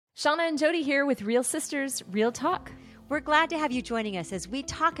Shauna and Jody here with Real Sisters, Real Talk. We're glad to have you joining us as we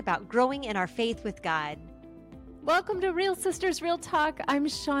talk about growing in our faith with God. Welcome to Real Sisters, Real Talk. I'm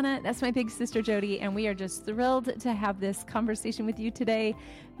Shauna. That's my big sister, Jody, and we are just thrilled to have this conversation with you today.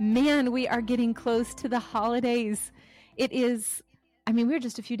 Man, we are getting close to the holidays. We're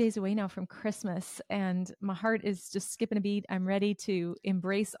just a few days away now from Christmas, and my heart is just skipping a beat. I'm ready to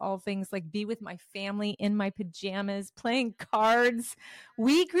embrace all things, like be with my family in my pajamas, playing cards.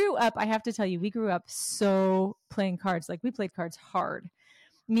 I have to tell you, we grew up so playing cards. Like, we played cards hard,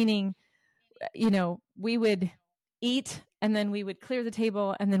 meaning, we would eat and then we would clear the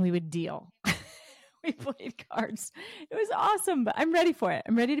table and then we would deal. We played cards. It was awesome, but I'm ready for it.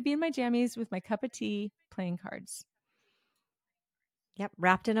 I'm ready to be in my jammies with my cup of tea playing cards. Yep,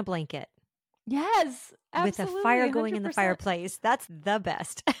 wrapped in a blanket. Yes, absolutely. With a fire going 100%. in the fireplace. That's the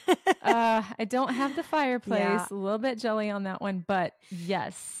best. I don't have the fireplace. Yeah. A little bit jelly on that one, but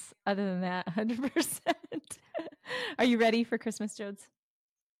yes, other than that, 100%. Are you ready for Christmas, Jodes?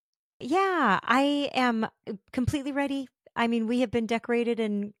 Yeah, I am completely ready. I mean, we have been decorated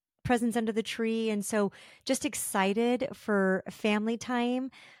and presents under the tree, and so just excited for family time.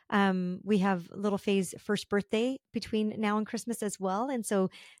 We have little Faye's first birthday between now and Christmas as well, and so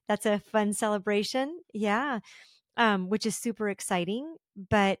that's a fun celebration. Yeah, which is super exciting.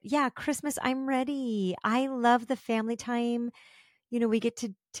 But yeah, Christmas, I'm ready. I love the family time. We get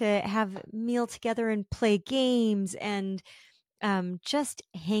to have meal together and play games and just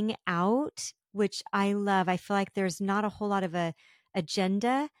hang out, which I love. I feel like there's not a whole lot of a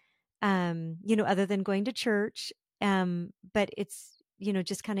agenda, other than going to church. But it's,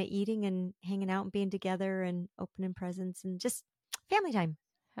 just kind of eating and hanging out and being together and opening presents and just family time.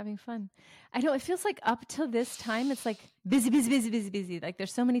 Having fun. I know it feels like up till this time, it's like busy. Like,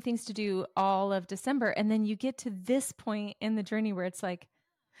 there's so many things to do all of December. And then you get to this point in the journey where it's like,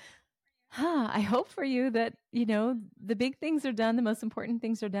 I hope for you that, the big things are done. The most important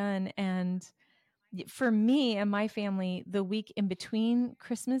things are done. And for me and my family, the week in between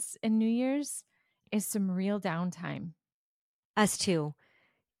Christmas and New Year's is some real downtime. Us too.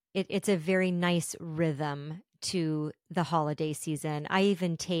 It's a very nice rhythm to the holiday season. I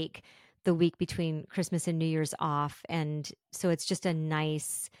even take the week between Christmas and New Year's off. And so it's just a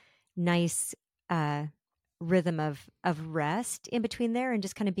nice rhythm of rest in between there and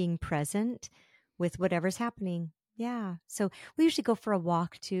just kind of being present with whatever's happening. Yeah. So we usually go for a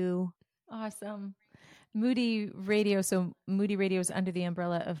walk too. Awesome. Moody Radio. So Moody Radio is under the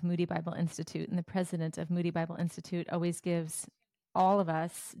umbrella of Moody Bible Institute, and the president of Moody Bible Institute always gives all of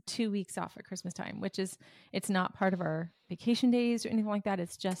us 2 weeks off at Christmas time, it's not part of our vacation days or anything like that.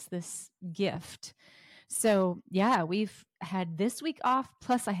 It's just this gift. So yeah, we've had this week off,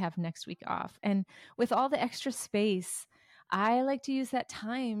 plus I have next week off. And with all the extra space, I like to use that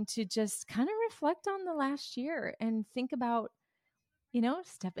time to just kind of reflect on the last year and think about,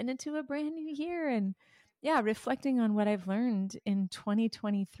 stepping into a brand new year and reflecting on what I've learned in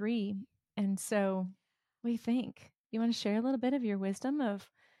 2023. And so what do you think? You want to share a little bit of your wisdom of?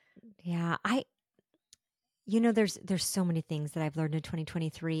 Yeah, there's so many things that I've learned in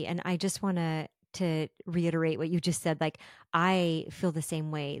 2023, and I just want to reiterate what you just said. Like, I feel the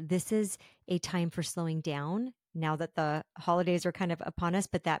same way. This is a time for slowing down now that the holidays are kind of upon us,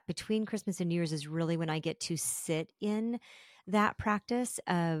 but that between Christmas and New Year's is really when I get to sit in that practice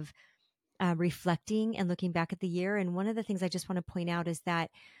of reflecting and looking back at the year. And one of the things I just want to point out is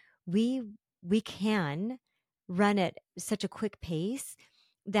that we can run at such a quick pace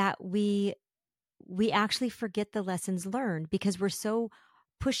that we actually forget the lessons learned because we're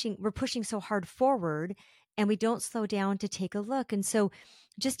pushing so hard forward, and we don't slow down to take a look. And so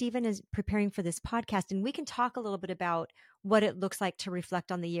just even as preparing for this podcast, and we can talk a little bit about what it looks like to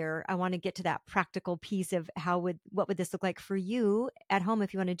reflect on the year. I want to get to that practical piece of what would this look like for you at home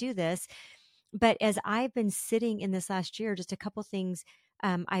if you want to do this. But as I've been sitting in this last year, just a couple things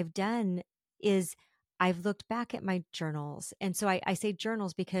I've done is I've looked back at my journals. And so I say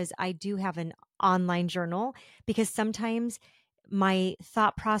journals because I do have an online journal, because sometimes my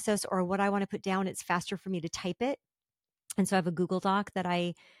thought process or what I want to put down, it's faster for me to type it. And so I have a Google Doc that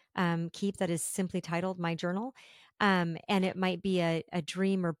I keep that is simply titled My Journal. And it might be a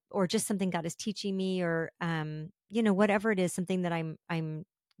dream or just something God is teaching me, or, whatever it is, something that I'm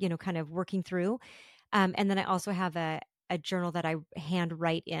kind of working through. And then I also have a journal that I hand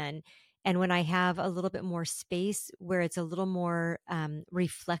write in. And when I have a little bit more space where it's a little more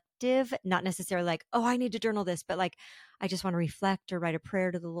reflective, not necessarily like, oh, I need to journal this, but like, I just want to reflect or write a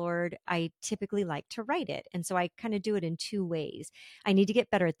prayer to the Lord, I typically like to write it. And so I kind of do it in two ways. I need to get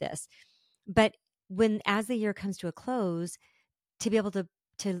better at this. But as the year comes to a close, to be able to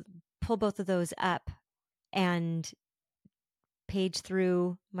to pull both of those up and page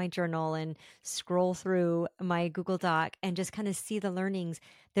through my journal and scroll through my Google Doc and just kind of see the learnings.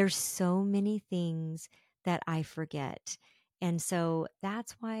 There's so many things that I forget. And so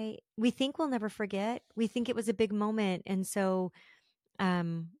that's why we think we'll never forget. We think it was a big moment. And so,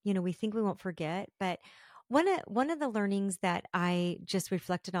 we think we won't forget. But one of the learnings that I just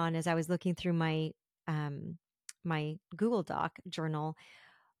reflected on as I was looking through my Google Doc journal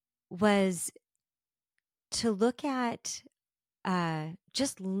was to look at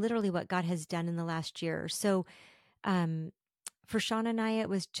just literally what God has done in the last year. So, for Sean and I, it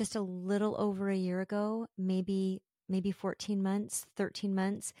was just a little over a year ago, maybe 14 months, 13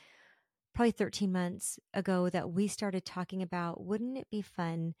 months, probably 13 months ago that we started talking about, wouldn't it be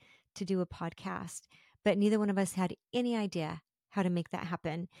fun to do a podcast? But neither one of us had any idea how to make that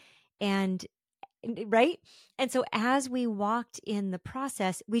happen. And right? And so as we walked in the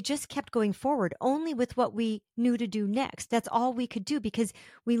process, we just kept going forward only with what we knew to do next. That's all we could do because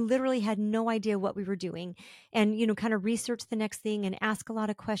we literally had no idea what we were doing and, kind of research the next thing and ask a lot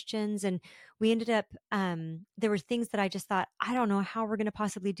of questions. And we ended up, there were things that I just thought, I don't know how we're going to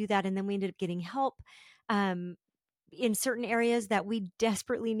possibly do that. And then we ended up getting help. In certain areas that we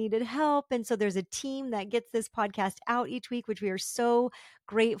desperately needed help. And so there's a team that gets this podcast out each week, which we are so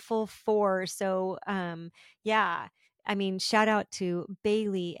grateful for. So, shout out to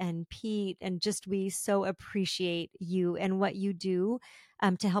Bailey and Pete, and just we so appreciate you and what you do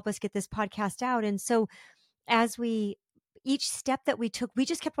to help us get this podcast out. And so each step that we took, we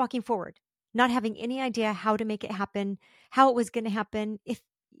just kept walking forward, not having any idea how to make it happen, how it was going to happen. If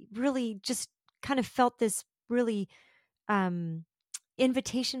really just kind of felt this really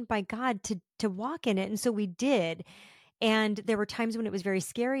invitation by God to walk in it. And so we did. And there were times when it was very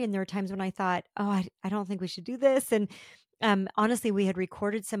scary. And there were times when I thought, oh, I don't think we should do this. And honestly, we had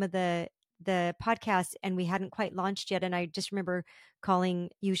recorded some of the podcasts and we hadn't quite launched yet. And I just remember calling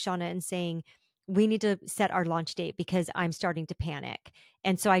you, Shauna, and saying, we need to set our launch date because I'm starting to panic.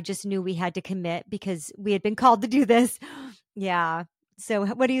 And so I just knew we had to commit because we had been called to do this. Yeah. So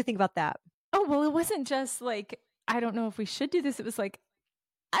what do you think about that? Oh, well, it wasn't just like, I don't know if we should do this. It was like,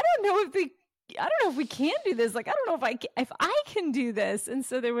 I don't know if we can do this. Like, I don't know if I can do this. And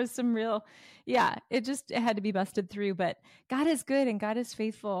so there was some real, it had to be busted through, but God is good and God is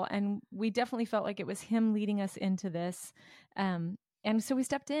faithful. And we definitely felt like it was him leading us into this. And so we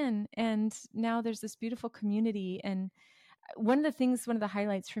stepped in, and now there's this beautiful community. And one of the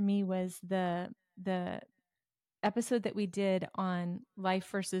highlights for me was the episode that we did on life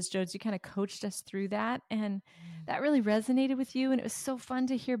versus Jodes. You kind of coached us through that, and that really resonated with you. And it was so fun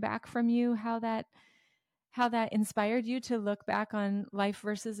to hear back from you how that inspired you to look back on life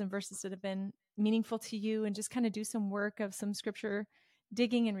verses and verses that have been meaningful to you, and just kind of do some work of some scripture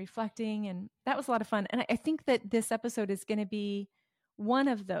digging and reflecting. And that was a lot of fun. And I think that this episode is going to be one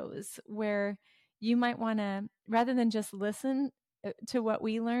of those where you might want to, rather than just listen to what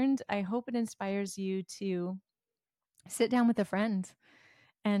we learned, I hope it inspires you to sit down with a friend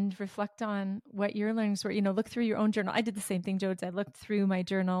and reflect on what your learnings were. Look through your own journal. I did the same thing, Jodes. I looked through my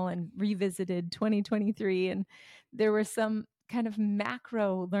journal and revisited 2023, and there were some kind of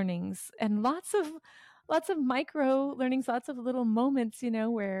macro learnings and lots of micro learnings, lots of little moments,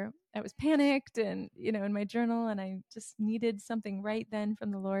 where I was panicked and, in my journal, and I just needed something right then from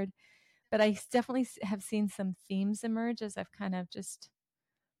the Lord. But I definitely have seen some themes emerge as I've kind of just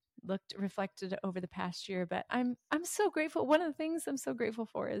reflected over the past year. But I'm so grateful. One of the things I'm so grateful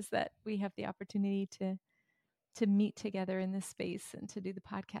for is that we have the opportunity to meet together in this space and to do the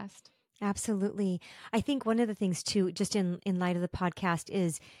podcast. Absolutely. I think one of the things too, just in light of the podcast,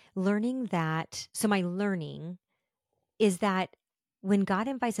 is learning that. So my learning is that when God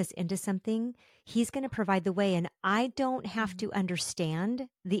invites us into something, he's going to provide the way. And I don't have to understand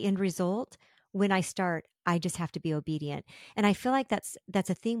the end result when I start. I just have to be obedient. And I feel like that's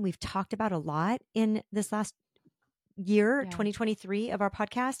a theme we've talked about a lot in this last year, 2023 of our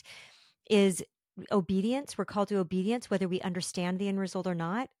podcast, is obedience. We're called to obedience, whether we understand the end result or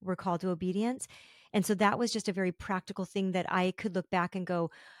not. We're called to obedience. And so that was just a very practical thing that I could look back and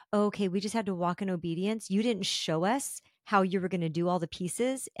go, oh, okay, we just had to walk in obedience. You didn't show us how you were going to do all the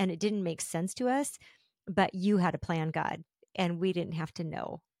pieces, and it didn't make sense to us, but you had a plan, God, and we didn't have to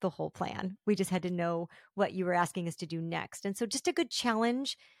know the whole plan. We just had to know what you were asking us to do next. And so just a good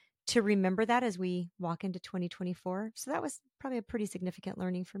challenge to remember that as we walk into 2024. So that was probably a pretty significant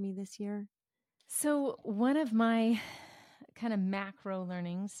learning for me this year. So one of my kind of macro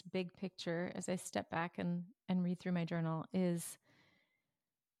learnings, big picture, as I step back and read through my journal, is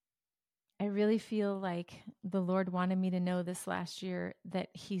I really feel like the Lord wanted me to know this last year that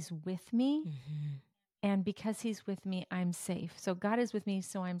he's with me. Mm-hmm. And because he's with me, I'm safe. So God is with me,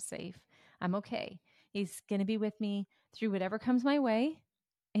 so I'm safe. I'm okay. He's going to be with me through whatever comes my way.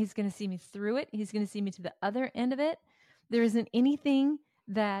 He's going to see me through it. He's going to see me to the other end of it. There isn't anything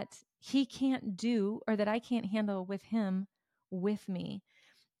that he can't do or that I can't handle with him with me.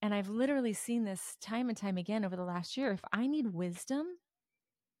 And I've literally seen this time and time again over the last year. If I need wisdom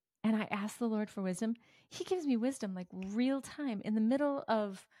and I ask the Lord for wisdom, he gives me wisdom like real time in the middle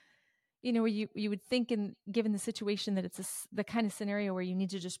of, where you would think, in given the situation, that it's the kind of scenario where you need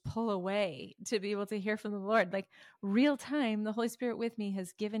to just pull away to be able to hear from the Lord. Like real time, the Holy Spirit with me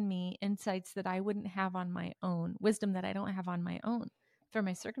has given me insights that I wouldn't have on my own, wisdom that I don't have on my own for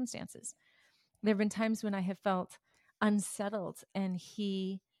my circumstances. There have been times when I have felt unsettled, and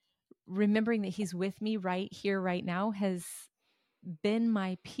remembering that he's with me right here, right now, has been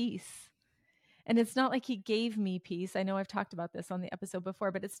my peace. And it's not like he gave me peace. I know I've talked about this on the episode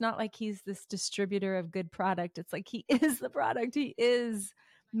before, but it's not like he's this distributor of good product. It's like he is the product. He is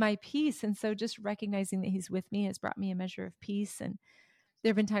my peace. And so just recognizing that he's with me has brought me a measure of peace. And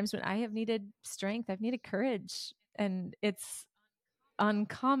there have been times when I have needed strength. I've needed courage. And it's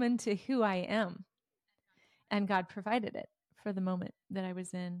uncommon to who I am. And God provided it for the moment that I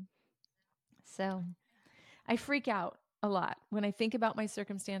was in. So I freak out a lot when I think about my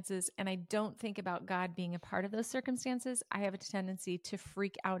circumstances, and I don't think about God being a part of those circumstances. I have a tendency to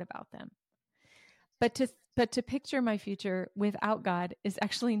freak out about them. But to picture my future without God is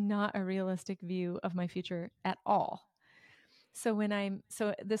actually not a realistic view of my future at all. So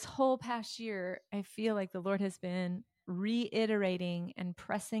this whole past year, I feel like the Lord has been reiterating and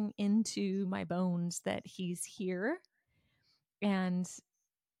pressing into my bones that he's here, and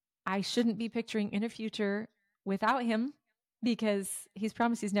I shouldn't be picturing in a future without him, because he's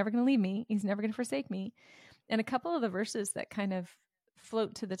promised he's never going to leave me. He's never going to forsake me. And a couple of the verses that kind of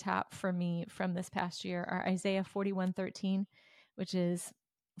float to the top for me from this past year are Isaiah 41:13, which is,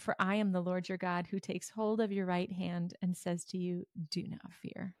 "For I am the Lord your God, who takes hold of your right hand and says to you, do not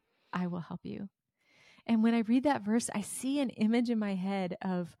fear, I will help you." And when I read that verse, I see an image in my head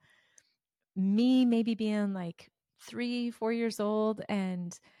of me maybe being like 3-4 years old,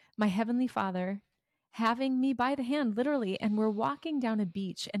 and my Heavenly Father having me by the hand, literally, and we're walking down a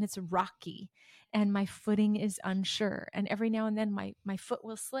beach, and it's rocky, and my footing is unsure, and every now and then my foot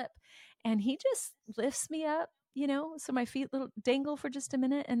will slip, and he just lifts me up, so my feet little dangle for just a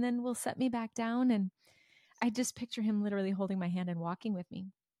minute, and then will set me back down. And I just picture him literally holding my hand and walking with me.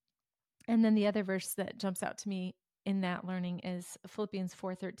 And then the other verse that jumps out to me in that learning is Philippians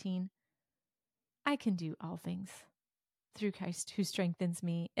 4:13. I can do all things through Christ who strengthens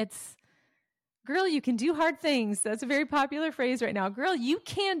me. It's, girl, you can do hard things. That's a very popular phrase right now. Girl, you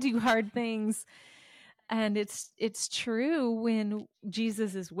can do hard things. And it's true when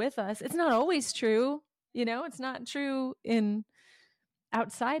Jesus is with us. It's not always true. It's not true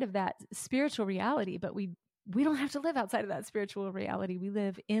outside of that spiritual reality, but we don't have to live outside of that spiritual reality. We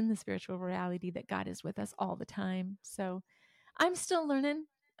live in the spiritual reality that God is with us all the time. So I'm still learning,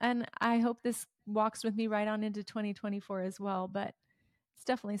 and I hope this walks with me right on into 2024 as well. But it's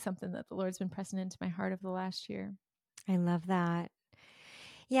definitely something that the Lord's been pressing into my heart over the last year. I love that.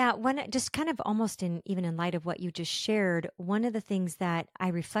 Yeah, just kind of almost even in light of what you just shared, one of the things that I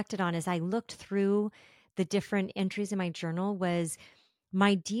reflected on as I looked through the different entries in my journal was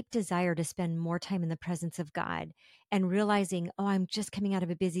my deep desire to spend more time in the presence of God, and realizing, I'm just coming out of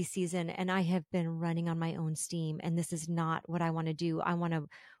a busy season and I have been running on my own steam, and this is not what I want to do. I want to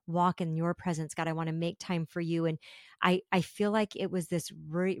walk in your presence, God. I want to make time for you. And I feel like it was this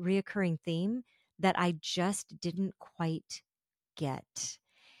reoccurring theme that I just didn't quite get.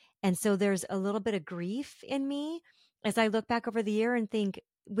 And so there's a little bit of grief in me as I look back over the year and think,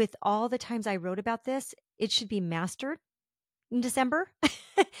 with all the times I wrote about this, it should be mastered in December.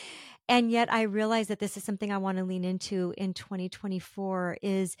 And yet I realize that this is something I want to lean into in 2024.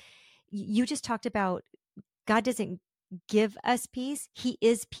 Is, you just talked about God doesn't give us peace. He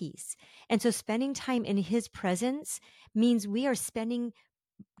is peace. And so spending time in his presence means we are spending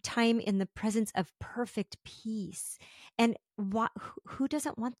time in the presence of perfect peace. And who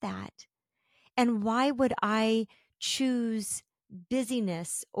doesn't want that? And why would I choose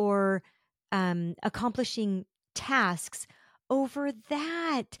busyness or accomplishing tasks over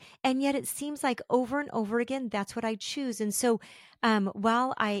that? And yet it seems like over and over again, that's what I choose. And so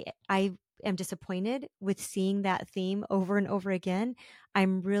while I am disappointed with seeing that theme over and over again,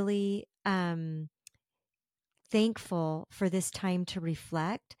 I'm really thankful for this time to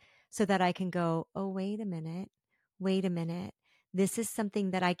reflect, so that I can go, oh, wait a minute. this is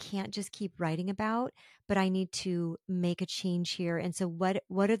something that I can't just keep writing about, but I need to make a change here. And so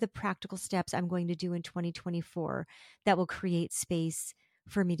what are the practical steps I'm going to do in 2024 that will create space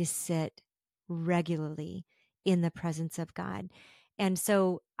for me to sit regularly in the presence of God? And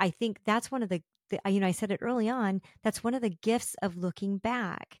so I think that's one of the I said it early on, that's one of the gifts of looking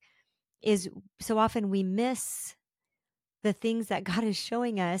back is so often we miss the things that God is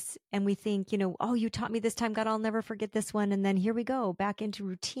showing us and we think, oh, you taught me this time, God, I'll never forget this one. And then here we go back into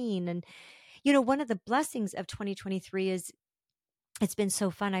routine. And, one of the blessings of 2023 is it's been so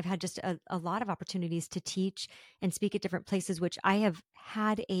fun. I've had just a lot of opportunities to teach and speak at different places, which I have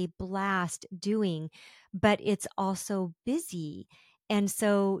had a blast doing, but it's also busy. And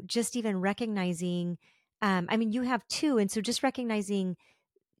so just even recognizing, you have two. And so just recognizing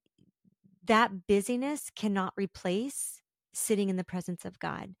that busyness cannot replace sitting in the presence of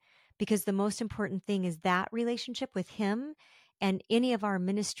God, because the most important thing is that relationship with Him, and any of our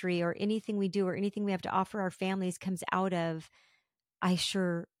ministry or anything we do or anything we have to offer our families comes out of, I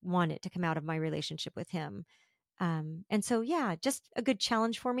sure want it to come out of my relationship with Him. And so, yeah, just a good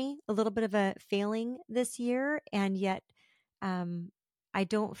challenge for me, a little bit of a failing this year. And yet, I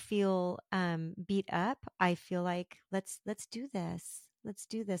don't feel beat up. I feel like let's do this. Let's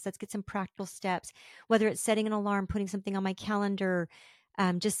do this. Let's get some practical steps, whether it's setting an alarm, putting something on my calendar,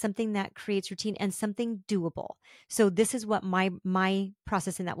 just something that creates routine and something doable. So this is what my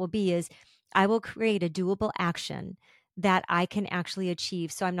process in that will be is I will create a doable action that I can actually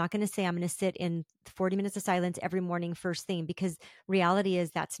achieve. So I'm not going to say I'm going to sit in 40 minutes of silence every morning first thing, because reality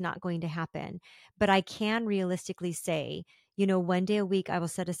is that's not going to happen. But I can realistically say, one day a week I will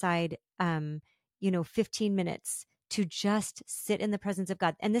set aside 15 minutes to just sit in the presence of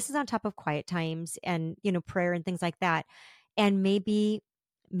God. And this is on top of quiet times and, prayer and things like that. And maybe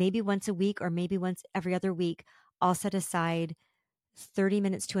once a week or maybe once every other week, I'll set aside 30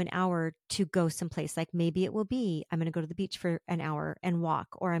 minutes to an hour to go someplace. Like maybe it will be, I'm going to go to the beach for an hour and walk,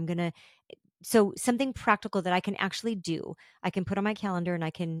 or so something practical that I can actually do. I can put on my calendar and I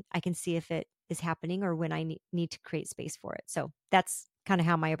can see if it is happening or when I need to create space for it. So that's kind of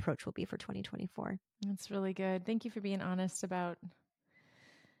how my approach will be for 2024. That's really good. Thank you for being honest about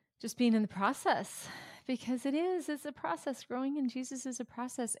just being in the process, because it's a process. Growing in Jesus is a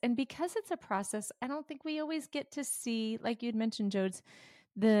process. And because it's a process, I don't think we always get to see, like you'd mentioned, Jodes,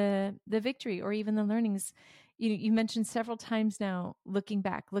 the victory or even the learnings. You mentioned several times now, looking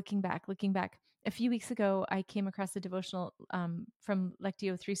back. A few weeks ago, I came across a devotional from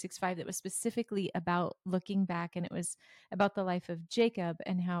Lectio 365 that was specifically about looking back, and it was about the life of Jacob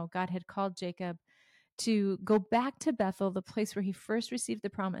and how God had called Jacob to go back to Bethel, the place where he first received the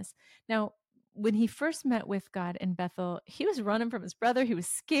promise. Now, when he first met with God in Bethel, he was running from his brother. He was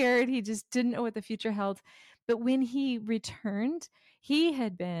scared. He just didn't know what the future held. But when he returned, he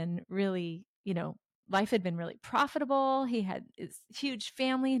had been really, life had been really profitable. He had this huge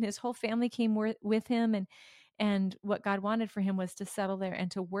family, and his whole family came with him. And what God wanted for him was to settle there and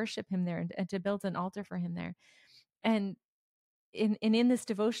to worship him there and to build an altar for him there. And in this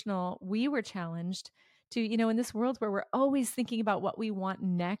devotional, we were challenged to, in this world where we're always thinking about what we want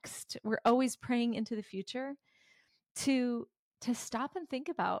next, we're always praying into the future, to stop and think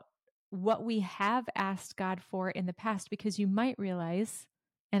about what we have asked God for in the past, because you might realize,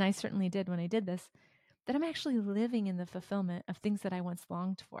 and I certainly did when I did this, that I'm actually living in the fulfillment of things that I once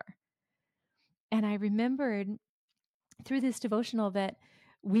longed for. And I remembered through this devotional that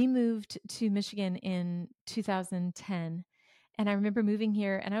we moved to Michigan in 2010. And I remember moving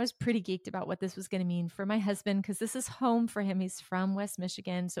here, and I was pretty geeked about what this was going to mean for my husband, because this is home for him. He's from West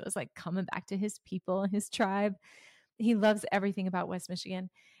Michigan. So it was like coming back to his people and his tribe. He loves everything about West Michigan.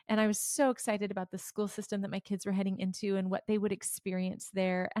 And I was so excited about the school system that my kids were heading into and what they would experience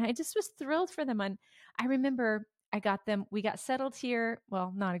there. And I just was thrilled for them. And I remember we got settled here.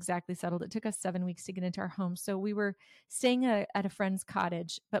 Well, not exactly settled. It took us 7 weeks to get into our home. So we were staying at a friend's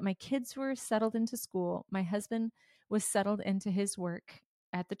cottage, but my kids were settled into school. My husband was settled into his work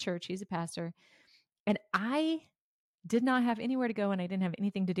at the church. He's a pastor. And I did not have anywhere to go, and I didn't have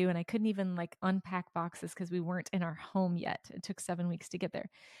anything to do, and I couldn't even unpack boxes because we weren't in our home yet. It took 7 weeks to get there.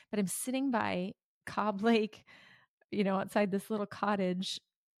 But I'm sitting by Cobb Lake, outside this little cottage,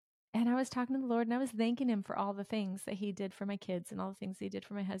 and I was talking to the Lord, and I was thanking him for all the things that he did for my kids and all the things he did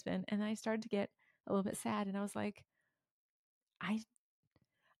for my husband. And I started to get a little bit sad, and I was like,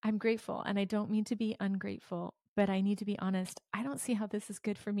 I'm grateful, and I don't mean to be ungrateful, but I need to be honest. I don't see how this is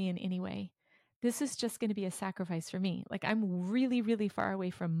good for me in any way. This is just going to be a sacrifice for me. I'm really, really far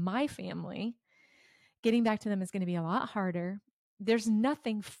away from my family. Getting back to them is going to be a lot harder. There's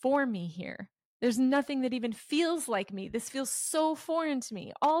nothing for me here. There's nothing that even feels like me. This feels so foreign to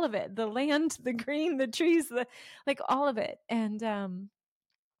me. All of it, the land, the green, the trees, like all of it. And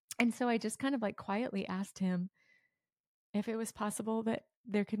so I just kind of like quietly asked him if it was possible that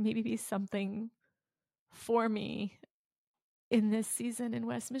there could maybe be something for me in this season in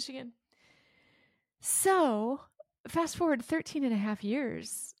West Michigan. So fast forward 13 and a half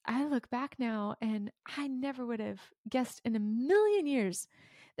years, I look back now and I never would have guessed in a million years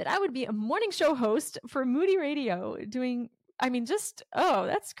that I would be a morning show host for Moody Radio doing,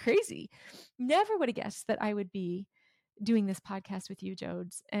 that's crazy. Never would have guessed that I would be doing this podcast with you,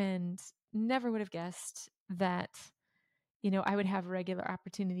 Jodes, and never would have guessed that, I would have regular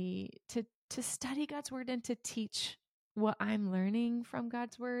opportunity to study God's word and to teach what I'm learning from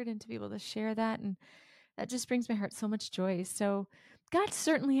God's word and to be able to share that. And that just brings my heart so much joy. So God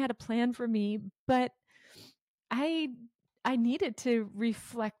certainly had a plan for me, but I needed to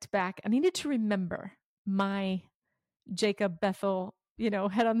reflect back. I needed to remember my Jacob Bethel,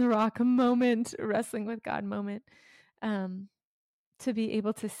 head on the rock moment, wrestling with God moment, to be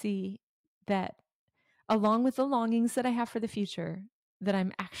able to see that along with the longings that I have for the future, that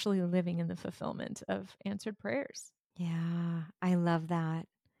I'm actually living in the fulfillment of answered prayers. Yeah, I love that.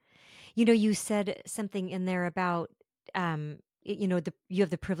 You said something in there about, you have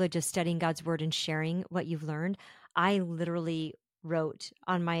the privilege of studying God's word and sharing what you've learned. I literally wrote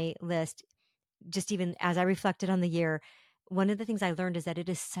on my list, just even as I reflected on the year, one of the things I learned is that it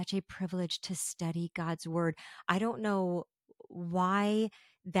is such a privilege to study God's word. I don't know why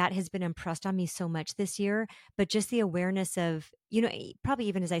that has been impressed on me so much this year, but just the awareness of, probably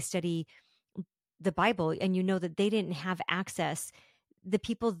even as I study the Bible, and that they didn't have access. The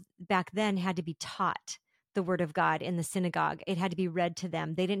people back then had to be taught the word of God in the synagogue. It had to be read to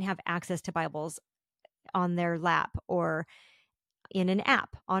them. They didn't have access to Bibles on their lap or in an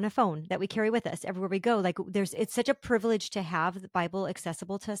app on a phone that we carry with us everywhere we go. Like it's such a privilege to have the Bible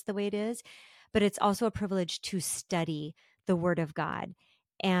accessible to us the way it is, but it's also a privilege to study the word of God.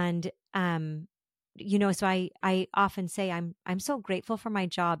 And, so I often say I'm so grateful for my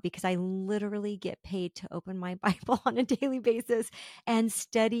job because I literally get paid to open my Bible on a daily basis and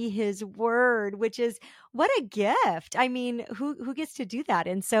study his word, which is what a gift. I mean, who gets to do that?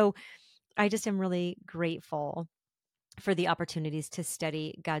 And so I just am really grateful for the opportunities to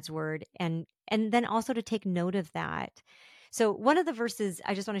study God's word and then also to take note of that. So one of the verses,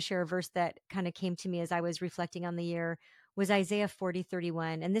 I just want to share a verse that kind of came to me as I was reflecting on the year, was Isaiah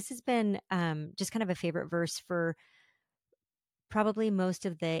 40:31. And this has been just kind of a favorite verse for probably most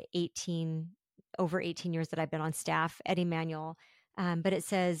of the over 18 years that I've been on staff at Emmanuel. But it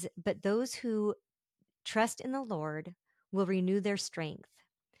says, "But those who trust in the Lord will renew their strength.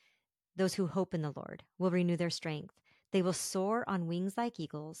 Those who hope in the Lord will renew their strength. They will soar on wings like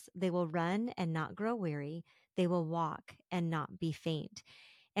eagles. They will run and not grow weary. They will walk and not be faint."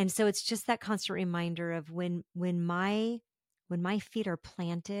 And so it's just that constant reminder of when my feet are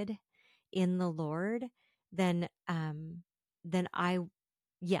planted in the Lord, then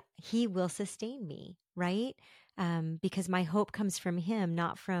he will sustain me, right? Because my hope comes from him,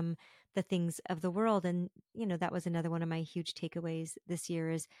 not from the things of the world. And, that was another one of my huge takeaways this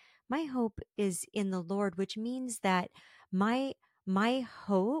year is my hope is in the Lord, which means that my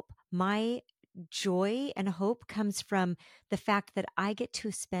hope, my joy and hope comes from the fact that I get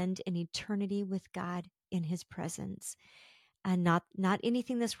to spend an eternity with God in his presence and not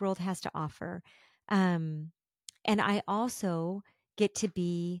anything this world has to offer. And I also get to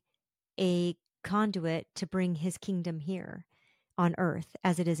be a conduit to bring his kingdom here on earth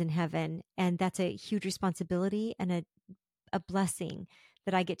as it is in heaven. And that's a huge responsibility and a blessing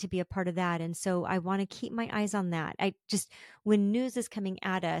that I get to be a part of that. And so I want to keep my eyes on that. When news is coming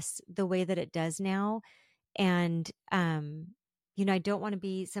at us the way that it does now, and, I don't want to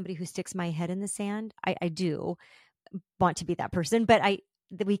be somebody who sticks my head in the sand. I do want to be that person, but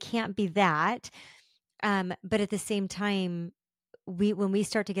we can't be that. But at the same time, when we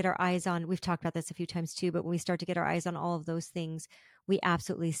start to get our eyes on, we've talked about this a few times too, but when we start to get our eyes on all of those things, we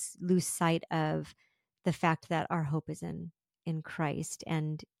absolutely lose sight of the fact that our hope is in Christ,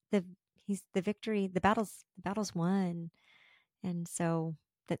 and he's the victory, the battle's won. And so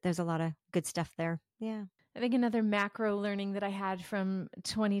that there's a lot of good stuff there. Yeah. I think another macro learning that I had from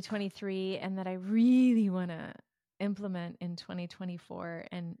 2023 and that I really want to implement in 2024,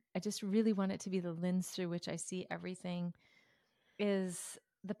 and I just really want it to be the lens through which I see everything, is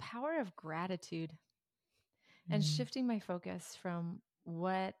the power of gratitude and shifting my focus from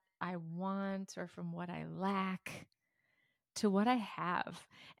what I want or from what I lack to what I have.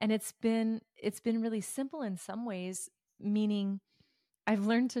 And it's been really simple in some ways, meaning I've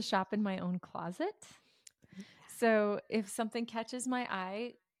learned to shop in my own closet. So if something catches my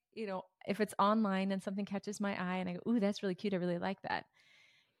eye, if it's online and something catches my eye and I go, ooh, that's really cute, I really like that,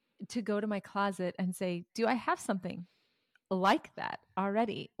 to go to my closet and say, do I have something like that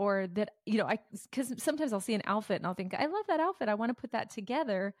already? Or that, because sometimes I'll see an outfit and I'll think, I love that outfit, I want to put that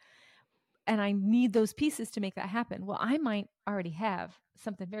together, and I need those pieces to make that happen. Well, I might already have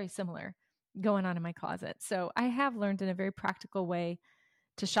something very similar going on in my closet. So I have learned in a very practical way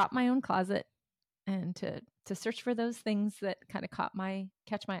to shop my own closet and to search for those things that kind of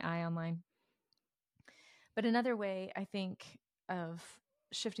catch my eye online. But another way I think of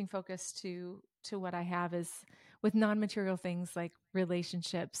shifting focus to what I have is with non-material things like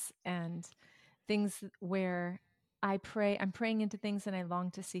relationships and things where I'm praying into things and I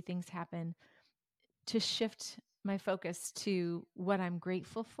long to see things happen, to shift my focus to what I'm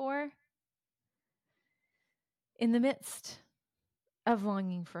grateful for in the midst of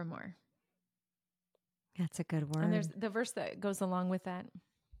longing for more. That's a good word. And there's the verse that goes along with that.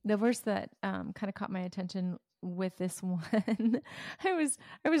 The verse that kind of caught my attention with this one, I was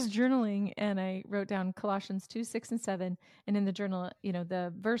journaling and I wrote down Colossians 2:6-7, and in the journal,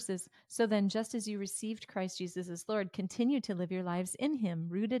 the verses. So then, just as you received Christ Jesus as Lord, continue to live your lives in Him,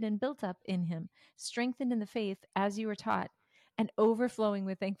 rooted and built up in Him, strengthened in the faith as you were taught, and overflowing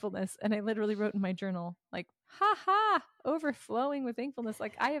with thankfulness. And I literally wrote in my journal, like, ha ha, overflowing with thankfulness.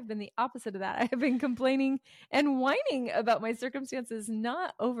 Like, I have been the opposite of that. I have been complaining and whining about my circumstances,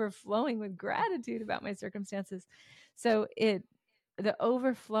 not overflowing with gratitude about my circumstances. So the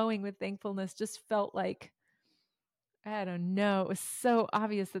overflowing with thankfulness just felt like, I don't know, it was so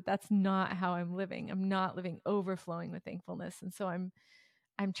obvious that that's not how I'm living. I'm not living overflowing with thankfulness. And so I'm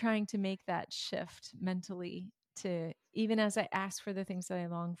trying to make that shift mentally, to, even as I ask for the things that I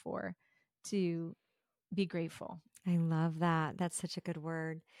long for, to be grateful. I love that. That's such a good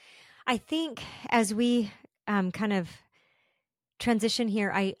word. I think as we kind of transition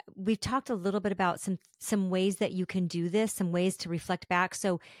here, we've talked a little bit about some ways that you can do this, some ways to reflect back.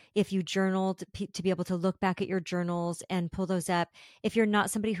 So if you journaled, to be able to look back at your journals and pull those up. If you're not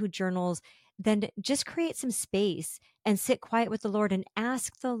somebody who journals, then just create some space and sit quiet with the Lord and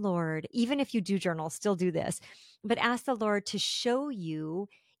ask the Lord, even if you do journal, still do this, but ask the Lord to show you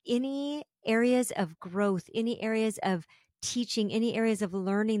any areas of growth, any areas of teaching, any areas of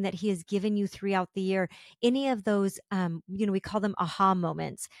learning that He has given you throughout the year, any of those, we call them aha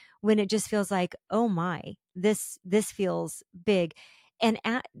moments, when it just feels like, oh my, this feels big.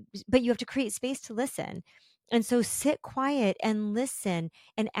 But you have to create space to listen. And so sit quiet and listen.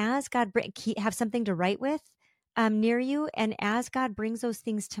 And as God have something to write with near you, and as God brings those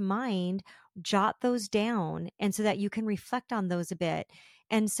things to mind, jot those down, and so that you can reflect on those a bit.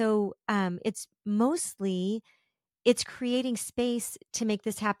 And so it's creating space to make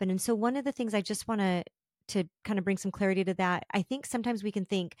this happen. And so one of the things I just want to kind of bring some clarity to that, I think sometimes we can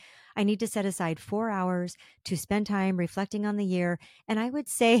think, I need to set aside 4 hours to spend time reflecting on the year. And I would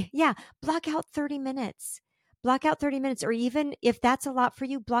say, yeah, block out 30 minutes. Block out 30 minutes, or even if that's a lot for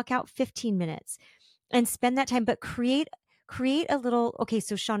you, block out 15 minutes and spend that time, but create a little, okay,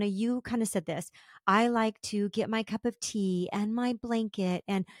 so Shauna, you kind of said this. I like to get my cup of tea and my blanket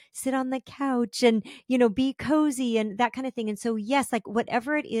and sit on the couch and, be cozy and that kind of thing. And so, yes, like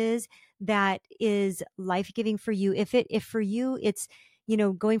whatever it is that is life-giving for you, if for you, it's,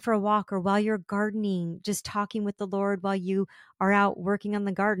 going for a walk, or while you're gardening, just talking with the Lord while you are out working on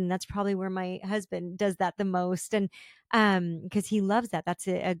the garden. That's probably where my husband does that the most. And because he loves that. That's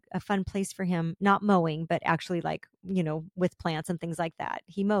a fun place for him, not mowing, but actually like, with plants and things like that.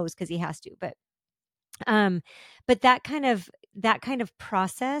 He mows because he has to, but that kind of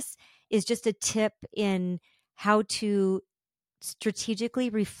process is just a tip in how to strategically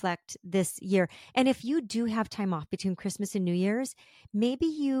reflect this year. And if you do have time off between Christmas and New Year's, maybe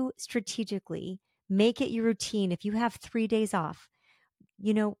you strategically make it your routine. If you have 3 days off,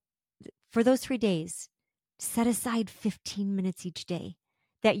 for those 3 days, set aside 15 minutes each day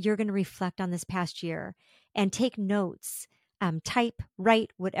that you're going to reflect on this past year and take notes. Type, write,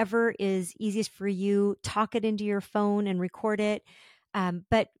 whatever is easiest for you. Talk it into your phone and record it.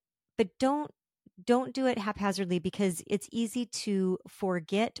 But don't do it haphazardly, because it's easy to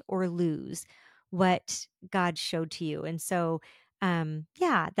forget or lose what God showed to you. And so,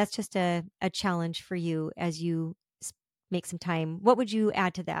 that's just a challenge for you as you make some time. What would you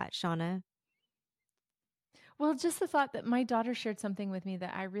add to that, Shauna? Well, just the thought that my daughter shared something with me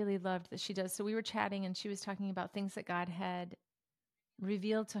that I really loved that she does. So we were chatting and she was talking about things that God had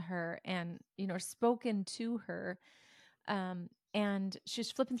revealed to her and, spoken to her. And she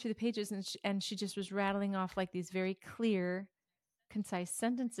was flipping through the pages and she just was rattling off like these very clear concise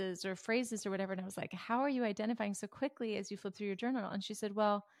sentences or phrases or whatever. And I was like, how are you identifying so quickly as you flip through your journal? And she said,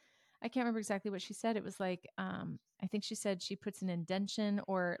 well, I can't remember exactly what she said. It was like, I think she said she puts an indentation,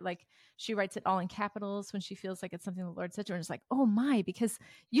 or like she writes it all in capitals when she feels like it's something the Lord said to her. And it's like, oh my, because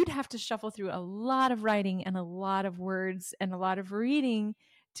you'd have to shuffle through a lot of writing and a lot of words and a lot of reading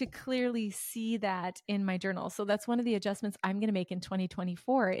to clearly see that in my journal. So that's one of the adjustments I'm going to make in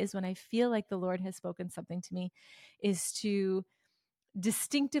 2024, is when I feel like the Lord has spoken something to me, is to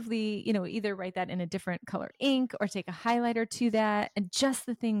distinctively, either write that in a different color ink or take a highlighter to that, and just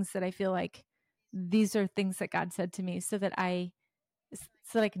the things that I feel like these are things that God said to me, so that I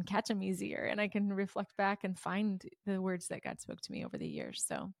can catch them easier and I can reflect back and find the words that God spoke to me over the years.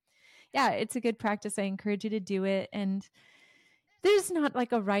 So yeah, it's a good practice. I encourage you to do it. And there's not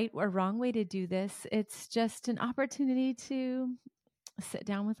like a right or wrong way to do this. It's just an opportunity to sit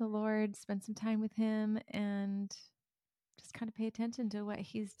down with the Lord, spend some time with him, and just kind of pay attention to what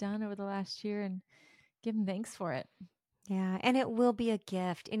he's done over the last year and give him thanks for it. Yeah. And it will be a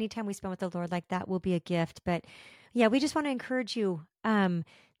gift. Anytime we spend with the Lord like that will be a gift. But yeah, we just want to encourage you.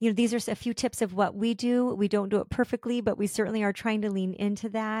 These are a few tips of what we do. We don't do it perfectly, but we certainly are trying to lean into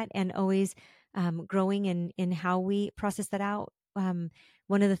that and always growing in how we process that out. One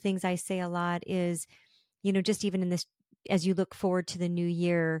of the things I say a lot is, just even in this, as you look forward to the new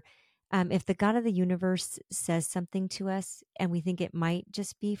year, if the God of the universe says something to us and we think it might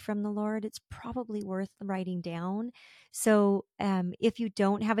just be from the Lord, it's probably worth writing down. So if you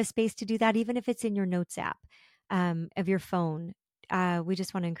don't have a space to do that, even if it's in your notes app of your phone, we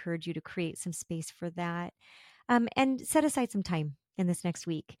just want to encourage you to create some space for that, and set aside some time in this next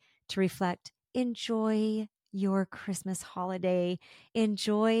week to reflect. Enjoy your Christmas holiday.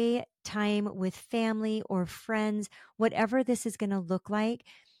 Enjoy time with family or friends, whatever this is going to look like.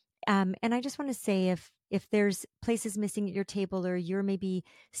 And I just want to say, if there's places missing at your table, or you're maybe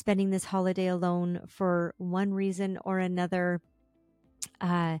spending this holiday alone for one reason or another,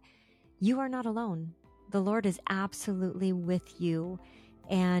 you are not alone. The Lord is absolutely with you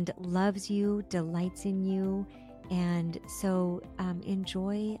and loves you, delights in you. And so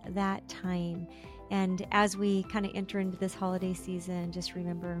enjoy that time. And as we kind of enter into this holiday season, just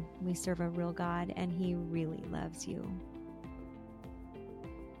remember we serve a real God and he really loves you.